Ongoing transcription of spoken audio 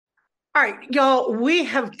All right, y'all, we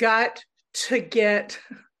have got to get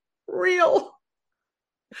real.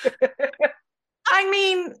 I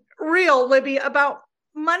mean, real, Libby, about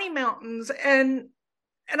money mountains. And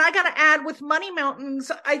I got to add with money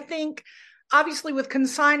mountains, I think obviously with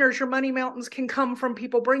consigners, your money mountains can come from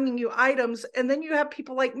people bringing you items. And then you have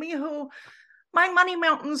people like me who my money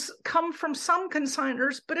mountains come from some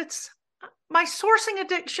consigners, but it's my sourcing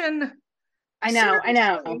addiction. I know, I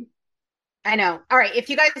know, Seriously. I know. All right. If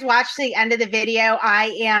you guys watch the end of the video, I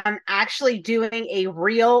am actually doing a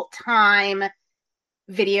real time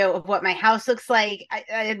video of what my house looks like.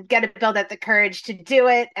 I got to build up the courage to do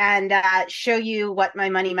it and show you what my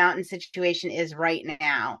Money Mountain situation is right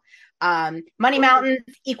now. Money Mountains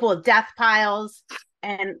equal death piles.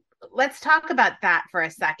 And let's talk about that for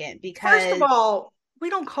a second First of because, all, we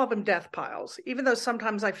don't call them death piles, even though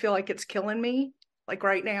sometimes I feel like it's killing me, like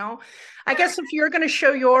right now. I guess if you're going to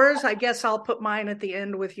show yours, I guess I'll put mine at the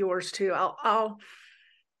end with yours too.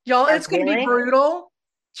 Y'all, it's going to be really? brutal.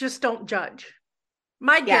 Just don't judge.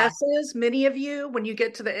 My Yeah. guess is many of you, when you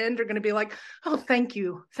get to the end, are going to be like, oh, thank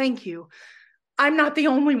you. Thank you. I'm not the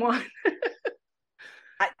only one.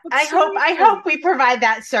 But I seriously, hope we provide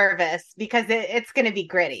that service because it's going to be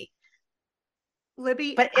gritty.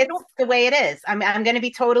 Libby, But it's the way it is. I'm going to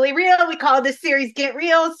be totally real. We call this series Get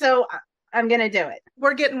Real, so I'm going to do it.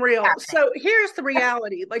 we're getting real. Happening. So here's the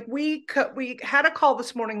reality. Like we had a call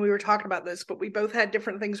this morning. We were talking about this, but we both had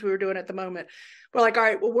different things we were doing at the moment. We're like, all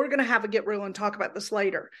right, well, we're going to have a get real and talk about this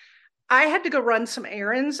later. I had to go run some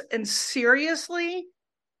errands, and seriously,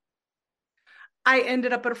 I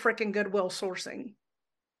ended up at a freaking Goodwill sourcing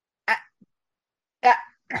Uh, uh,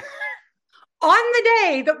 on the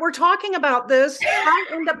day that we're talking about this. I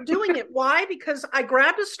end up doing it. Why? Because I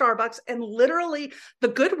grabbed a Starbucks, and literally the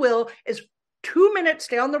Goodwill is 2 minutes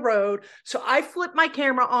down the road. So I flip my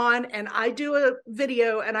camera on and I do a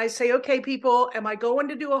video and I say, okay, people, am I going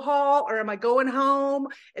to do a haul or am I going home?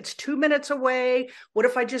 It's 2 minutes away. What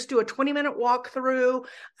if I just do a 20-minute walkthrough?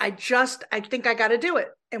 I think I got to do it.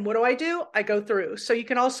 And what do? I go through. So you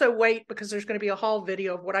can also wait because there's going to be a haul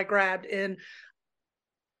video of what I grabbed in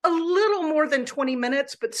a little more than 20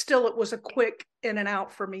 minutes, but still it was a quick in and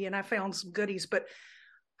out for me. And I found some goodies. But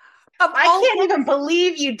of I all can't even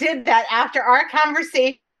believe you did that after our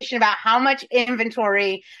conversation about how much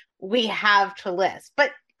inventory we have to list.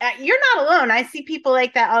 But you're not alone. I see people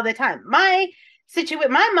like that all the time. My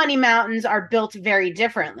money mountains are built very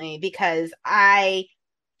differently because I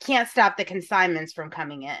can't stop the consignments from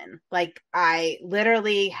coming in. Like I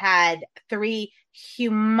literally had three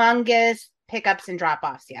humongous pickups and drop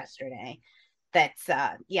offs yesterday. That's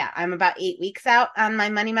yeah, I'm about 8 weeks out on my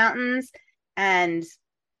money mountains. And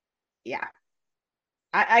yeah,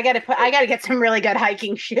 I gotta get some really good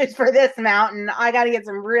hiking shoes for this mountain. I gotta get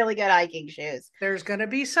some really good hiking shoes. there's going to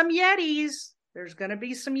be some Yetis. There's going to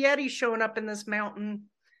be some Yetis showing up in this mountain.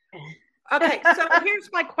 Okay, so here's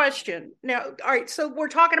my question. Now, all right, so we're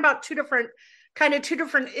talking about two different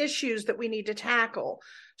issues that we need to tackle.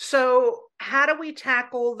 So, how do we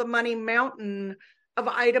tackle the money mountain of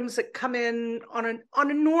items that come in on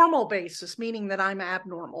a normal basis, meaning that I'm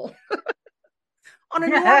abnormal? On a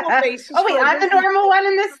normal basis Oh wait, for a I'm the business. normal one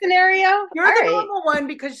in this scenario. All You're the right. normal one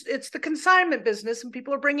because it's the consignment business and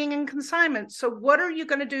people are bringing in consignment. So, what are you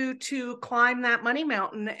going to do to climb that money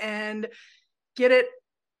mountain and get it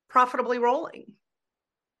profitably rolling?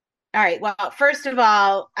 All right. Well, first of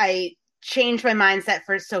all, I changed my mindset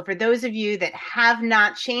first. So for those of you that have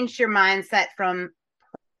not changed your mindset from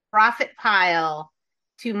profit pile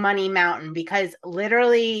to money mountain, because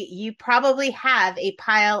literally you probably have a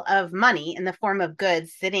pile of money in the form of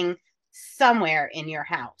goods sitting somewhere in your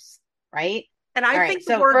house, right? And All right.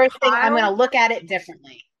 So first thing, I'm going to look at it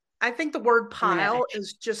differently. I think the word I'm going to pile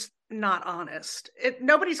is just not honest.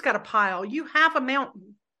 Nobody's got a pile. You have a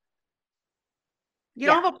mountain. You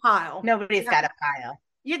Yeah, don't have a pile. nobody's got a pile.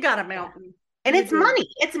 You got a Yeah. mountain. And You it's do. money.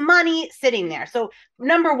 It's money sitting there. So,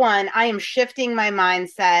 number one, I am shifting my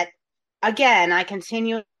mindset. Again, I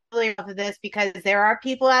continually off of this because there are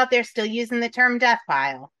people out there still using the term death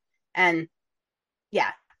pile. And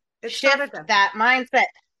yeah, It's not a shift death that pile. mindset,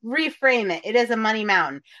 reframe it. It is a money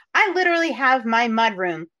mountain. I literally have my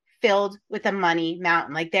mudroom filled with a money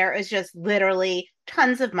mountain. Like there is just literally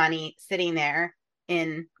tons of money sitting there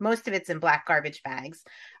in most of it's in black garbage bags.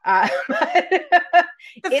 But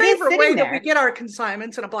The it is favorite sitting way that we there. get our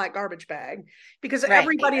consignments in a black garbage bag because Right,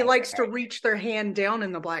 everybody right, likes to right. reach their hand down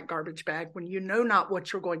in the black garbage bag when you know not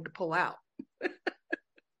what you're going to pull out.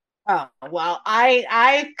 Oh, well,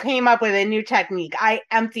 I came up with a new technique. I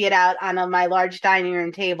empty it out on my large dining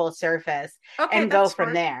room table surface Okay, and go that's from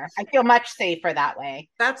smart. there. I feel much safer that way.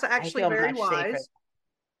 That's I actually feel very much safer. wise.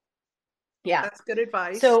 Yeah. That's good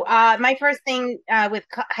advice. So my first thing with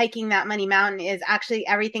hiking that Money Mountain is actually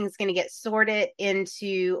everything's going to get sorted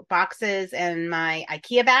into boxes and my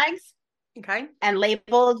IKEA bags Okay. and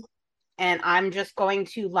labeled. And I'm just going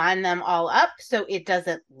to line them all up so it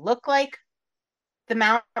doesn't look like the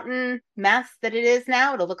mountain mess that it is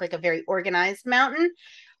now. It'll look like a very organized mountain.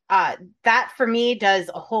 That for me does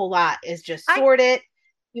a whole lot, is just I sort it,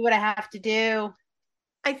 do what I have to do.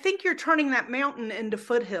 I think you're turning that mountain into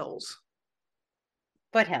foothills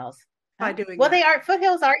Foothills. by Huh? doing Well, that.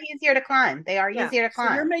 foothills are easier to climb. They are Yeah. easier to So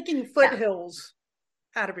you're climb. making Yeah. foothills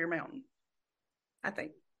out of your mountain, I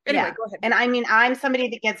think. Anyway, Yeah. go ahead. And I mean, I'm somebody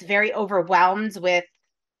that gets very overwhelmed with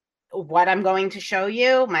what I'm going to show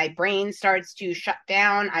you. My brain starts to shut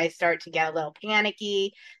down. I start to get a little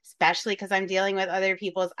panicky, especially because I'm dealing with other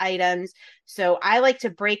people's items. So I like to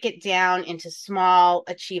break it down into small,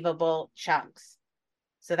 achievable chunks.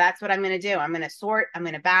 So that's what I'm going to do. I'm going to sort, I'm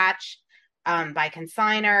going to batch by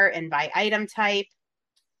consigner and by item type.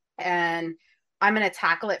 And I'm going to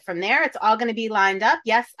tackle it from there. It's all going to be lined up.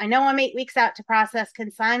 Yes, I know I'm 8 weeks out to process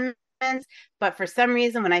consignments, but for some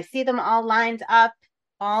reason, when I see them all lined up,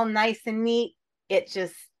 all nice and neat, it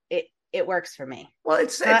just it works for me. Well,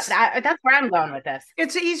 So that's where I'm going with this.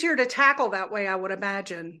 it's easier to tackle that way, I would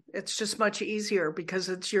imagine. It's just much easier because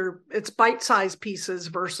it's bite-sized pieces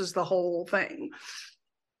versus the whole thing.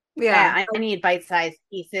 Yeah. Yeah, I need bite-sized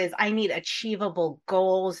pieces. I need achievable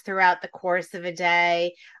goals throughout the course of a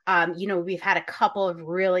day. We've had a couple of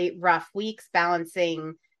really rough weeks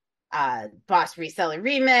balancing Boss Reseller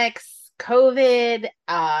Remix, COVID,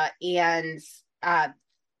 and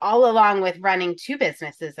all along with running 2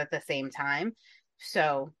 businesses at the same time.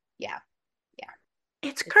 So yeah,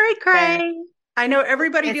 It's cray cray. I know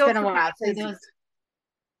everybody it's deals been a with while. So those.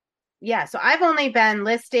 so I've only been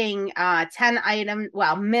listing 10 items,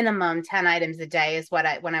 well, minimum 10 items a day is when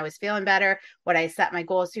I was feeling better, what I set my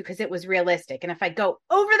goals to, because it was realistic. And if I go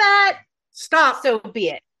over that, Stop. so be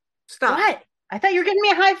it. Stop. What? I thought you were giving me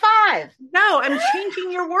a high five. No, I'm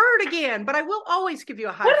changing your word again, but I will always give you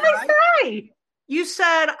a high What five. did I say? You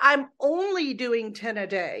said I'm only doing 10 a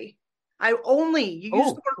day. You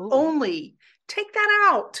used the word only. Take that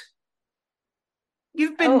out.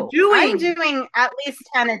 You've been doing. I'm doing at least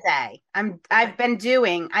 10 a day. I am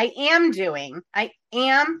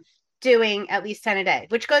doing at least 10 a day,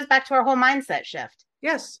 which goes back to our whole mindset shift.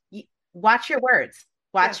 Yes. Watch your words.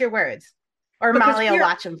 Watch your words. Or Because Molly will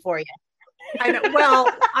watch them for you. I know.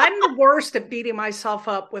 Well, I'm the worst at beating myself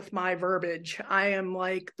up with my verbiage. I am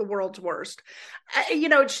like the world's worst.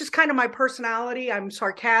 It's just kind of my personality. I'm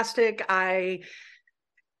sarcastic.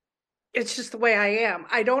 It's just the way I am.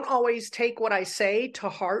 I don't always take what I say to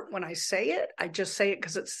heart when I say it. I just say it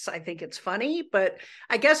because I think it's funny. But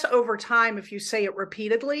I guess over time, if you say it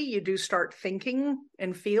repeatedly, you do start thinking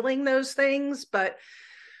and feeling those things. But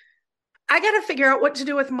I got to figure out what to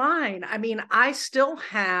do with mine. I mean, I still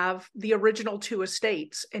have the original 2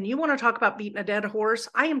 estates. And you want to talk about beating a dead horse?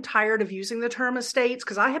 I am tired of using the term estates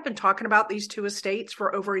because I have been talking about these 2 estates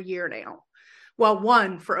for over a year now. Well,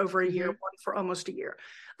 one for over a year, one for almost a year.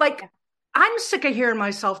 I'm sick of hearing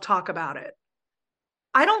myself talk about it.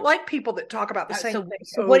 I don't like people that talk about the same thing.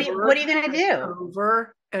 So what are you going to do?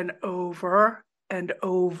 Over and over and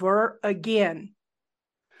over again.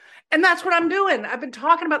 And that's what I'm doing. I've been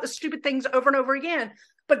talking about the stupid things over and over again.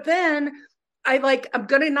 But then I'm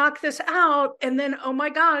going to knock this out. And then, oh my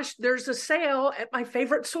gosh, there's a sale at my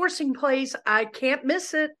favorite sourcing place. I can't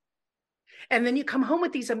miss it. And then you come home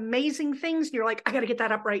with these amazing things. And you're like, I got to get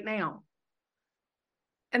that up right now.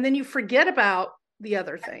 And then you forget about the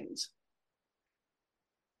other things.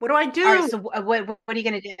 What do I do? All right, so what are you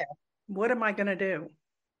going to do? What am I going to do?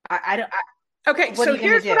 I don't. Okay, so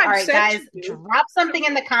here's what I'm saying. All right, guys, drop something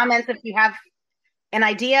in the comments if you have an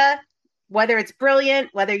idea, whether it's brilliant,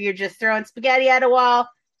 whether you're just throwing spaghetti at a wall.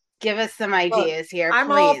 Give us some ideas here. I'm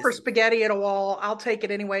all for spaghetti at a wall. I'll take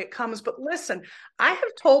it any way it comes. But listen, I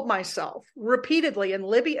have told myself repeatedly, and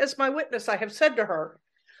Libby is my witness, I have said to her,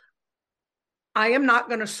 I am not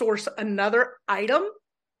going to source another item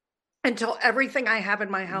until everything I have in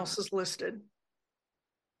my house is listed.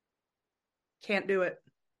 Can't do it.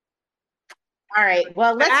 All right.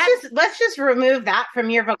 Well, let's just remove that from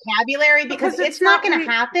your vocabulary because it's not going to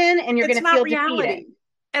happen and you're going to feel defeated.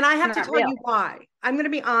 And I have to tell you why. I'm going to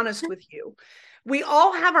be honest with you. We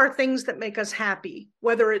all have our things that make us happy,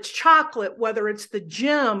 whether it's chocolate, whether it's the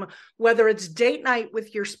gym, whether it's date night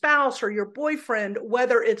with your spouse or your boyfriend,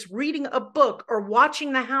 whether it's reading a book or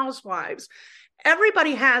watching The Housewives.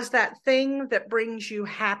 Everybody has that thing that brings you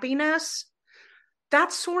happiness.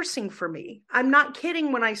 That's sourcing for me. I'm not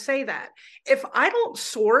kidding when I say that. If I don't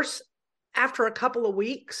source after a couple of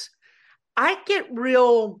weeks, I get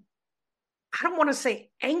real, I don't want to say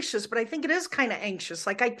anxious, but I think it is kind of anxious.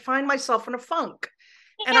 Like I find myself in a funk.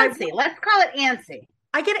 And Antsy. Let's call it antsy.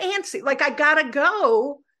 I get antsy. Like I gotta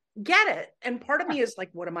go get it. And part of me is like,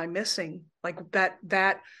 what am I missing? Like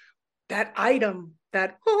that item,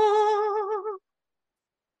 that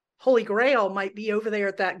Holy Grail might be over there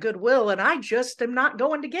at that Goodwill, and I just am not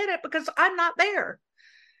going to get it because I'm not there.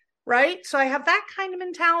 Right. So I have that kind of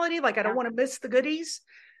mentality. Like I don't want to miss the goodies.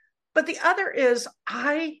 But the other is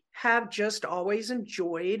I have just always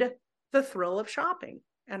enjoyed the thrill of shopping.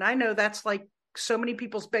 And I know that's like so many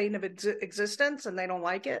people's bane of existence and they don't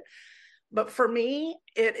like it. But for me,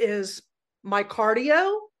 it is my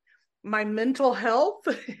cardio, my mental health.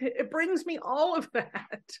 It brings me all of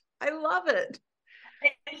that. I love it.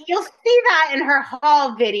 You'll see that in her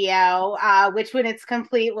haul video, which when it's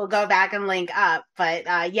complete, we'll go back and link up. But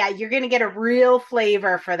yeah, you're going to get a real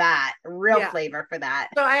flavor for that. Flavor for that.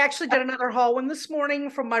 So I actually did another haul one this morning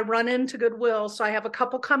from my run into Goodwill. So I have a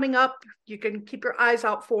couple coming up. You can keep your eyes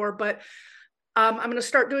out for, but I'm going to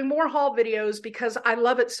start doing more haul videos because I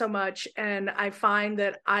love it so much. And I find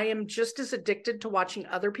that I am just as addicted to watching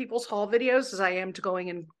other people's haul videos as I am to going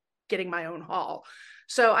and getting my own haul.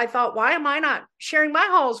 So I thought, why am I not sharing my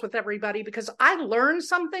hauls with everybody? Because I learn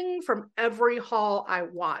something from every haul I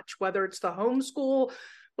watch, whether it's the homeschool,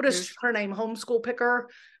 what is her name? Homeschool Picker.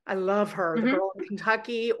 I love her, the girl in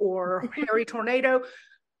Kentucky, or Harry Tornado.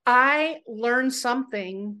 I learn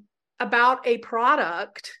something about a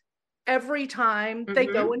product every time they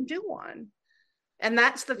go and do one. And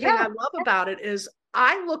that's the thing I love about it is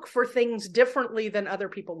I look for things differently than other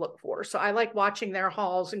people look for. So I like watching their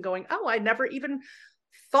hauls and going, oh, I never even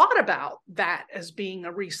thought about that as being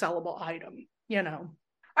a resellable item, you know.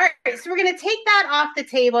 All right, so we're going to take that off the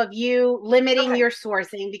table of you limiting your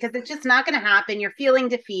sourcing because it's just not going to happen. You're feeling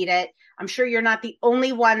defeated. I'm sure you're not the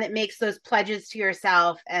only one that makes those pledges to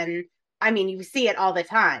yourself. And I mean, you see it all the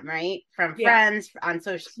time, right? From friends, on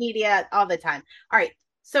social media, all the time. All right,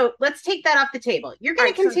 so let's take that off the table. You're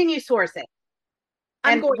going to continue sourcing,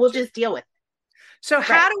 and we'll just deal with it. So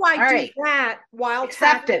how do I do that while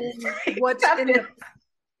tackling what's in the...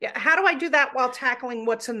 Yeah, how do I do that while tackling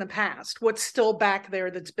what's in the past? What's still back there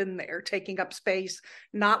that's been there, taking up space,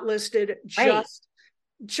 not listed,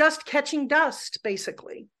 just catching dust,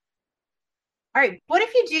 basically. All right. What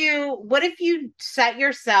if you set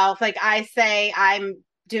yourself, like I say, I'm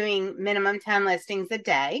doing minimum 10 listings a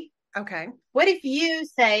day. Okay. What if you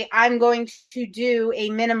say, I'm going to do a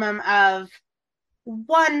minimum of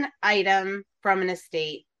one item from an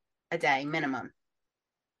estate a day, minimum?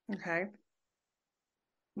 Okay.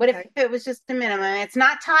 What if it was just a minimum? It's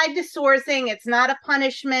not tied to sourcing. It's not a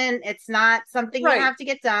punishment. It's not something you have to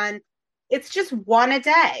get done. It's just one a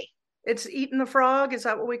day. It's eating the frog. Is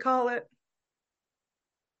that what we call it?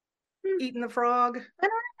 Eating the frog? I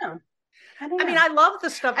don't know. I mean, I love the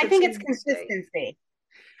stuff. I think it's consistency.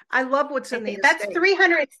 I love what's in the estate. That's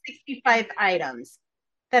 365 items.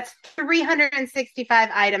 That's 365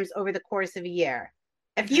 items over the course of a year.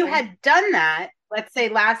 If you had done that, let's say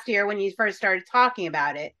last year when you first started talking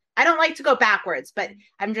about it, I don't like to go backwards, but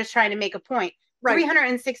I'm just trying to make a point.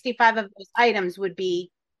 365 of those items would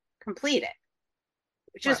be completed.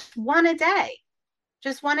 Just one a day.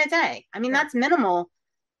 Just one a day. I mean, that's minimal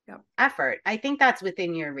effort. I think that's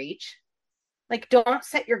within your reach. Like, don't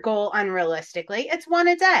set your goal unrealistically. It's one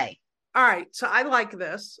a day. All right. So I like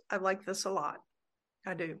this. I like this a lot.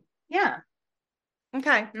 I do. Yeah.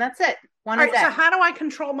 Okay. And that's it. One a day. So how do I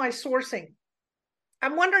control my sourcing?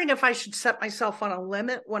 I'm wondering if I should set myself on a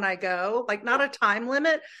limit when I go, like not a time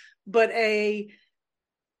limit, but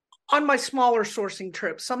on my smaller sourcing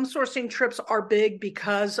trips. Some sourcing trips are big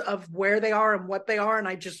because of where they are and what they are. And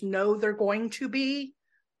I just know they're going to be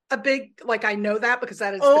a big, like I know that because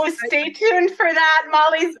that is. Oh, stay tuned for that.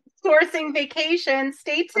 Molly's sourcing vacation.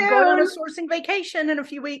 Stay tuned. I'm going on a sourcing vacation in a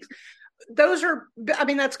few weeks. Those are, I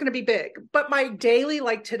mean, that's going to be big. But my daily,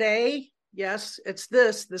 like today, yes, it's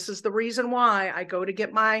this. This is the reason why I go to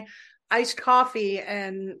get my iced coffee,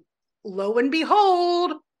 and lo and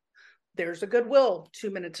behold, there's a Goodwill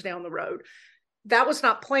 2 minutes down the road. That was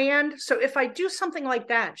not planned. So if I do something like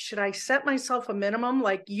that, should I set myself a minimum?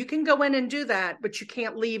 Like you can go in and do that, but you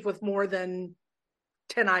can't leave with more than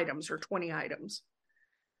 10 items or 20 items.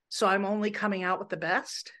 So I'm only coming out with the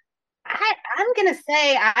best. I'm going to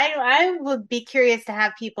say I would be curious to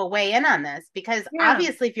have people weigh in on this because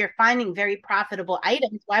obviously if you're finding very profitable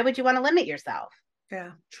items, why would you want to limit yourself?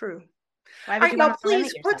 Yeah, true. Why would you want to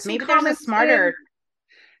limit yourself? Maybe there's a smarter...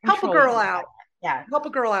 Help a girl out. Yeah. Help a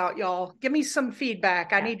girl out, y'all. Give me some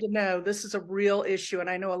feedback. I need to know this is a real issue. And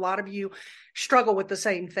I know a lot of you struggle with the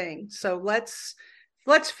same thing. So let's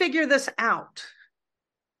let's figure this out.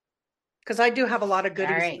 Because I do have a lot of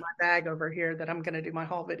goodies in my bag over here that I'm going to do my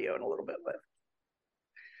haul video in a little bit with.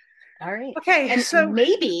 All right. Okay. And so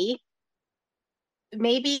maybe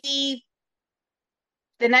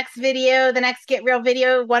the next video, the next Get Real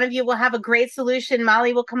video, one of you will have a great solution.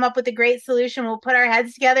 Molly will come up with a great solution. We'll put our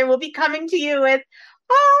heads together. We'll be coming to you with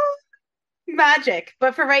magic.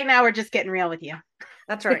 But for right now, we're just getting real with you.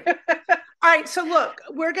 That's right. All right. So look,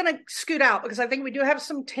 we're going to scoot out because I think we do have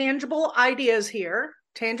some tangible ideas here,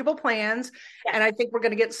 tangible plans. Yeah. And I think we're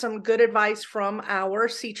going to get some good advice from our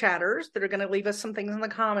sea chatters that are going to leave us some things in the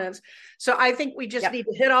comments. So I think we just need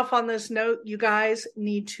to hit off on this note. You guys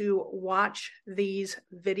need to watch these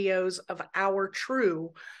videos of our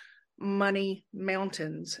true money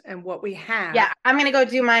mountains and what we have. Yeah, I'm going to go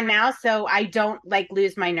do mine now so I don't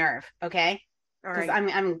lose my nerve. Okay. All right.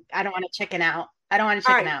 Because I don't want to chicken out. I don't want to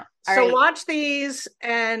chicken out. All right. Watch these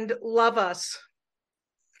and love us.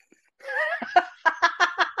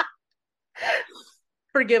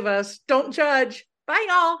 Forgive us. Don't judge. Bye,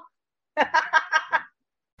 y'all.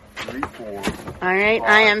 3, 4, all right. 5.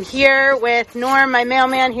 I am here with Norm, my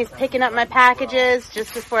mailman. He's picking up my packages.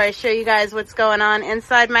 Just before I show you guys what's going on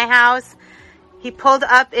inside my house, he pulled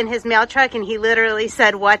up in his mail truck and he literally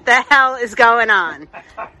said, "What the hell is going on?"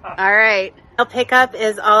 All right. Pickup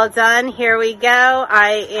is all done. Here we go.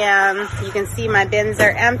 You can see my bins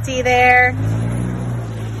are empty there.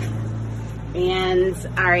 And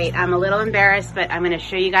all right, I'm a little embarrassed, but I'm going to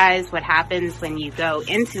show you guys what happens when you go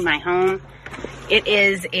into my home. It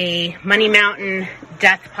is a Money Mountain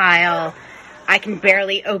death pile. I can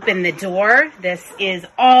barely open the door. This is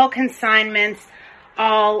all consignments,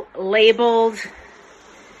 all labeled.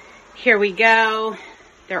 Here we go.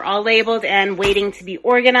 They're all labeled and waiting to be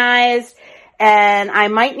organized. And I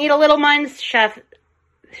might need a little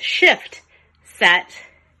shift set.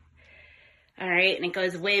 All right, and it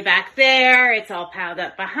goes way back there. It's all piled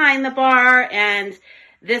up behind the bar. And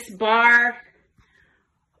this bar,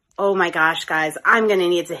 oh my gosh, guys, I'm going to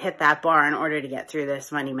need to hit that bar in order to get through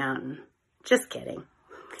this Money Mountain. Just kidding.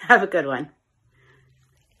 Have a good one.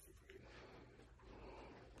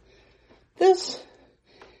 This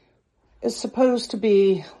is supposed to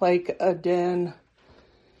be like a den,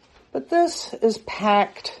 but this is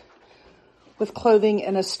packed with clothing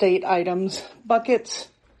and estate items, buckets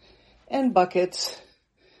and buckets,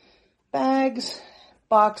 bags,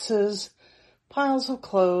 boxes, piles of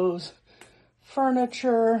clothes,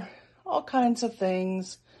 furniture, all kinds of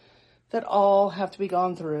things that all have to be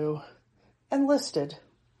gone through and listed.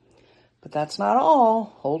 But that's not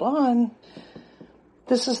all. Hold on.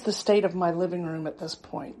 This is the state of my living room at this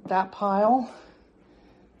point. That pile,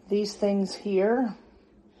 these things here,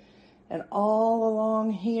 and all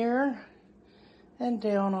along here, and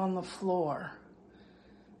down on the floor.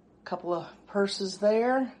 A couple of purses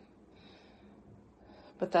there,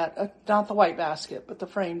 but that, not the white basket, but the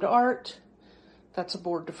framed art. That's a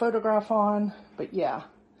board to photograph on. But yeah,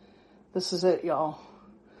 this is it, y'all.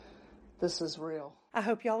 This is real. I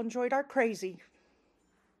hope y'all enjoyed our crazy.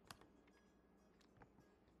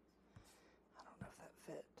 I don't know if that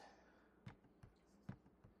fit.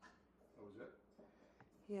 That was it?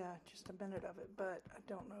 Yeah, just a minute of it, but I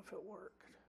don't know if it worked.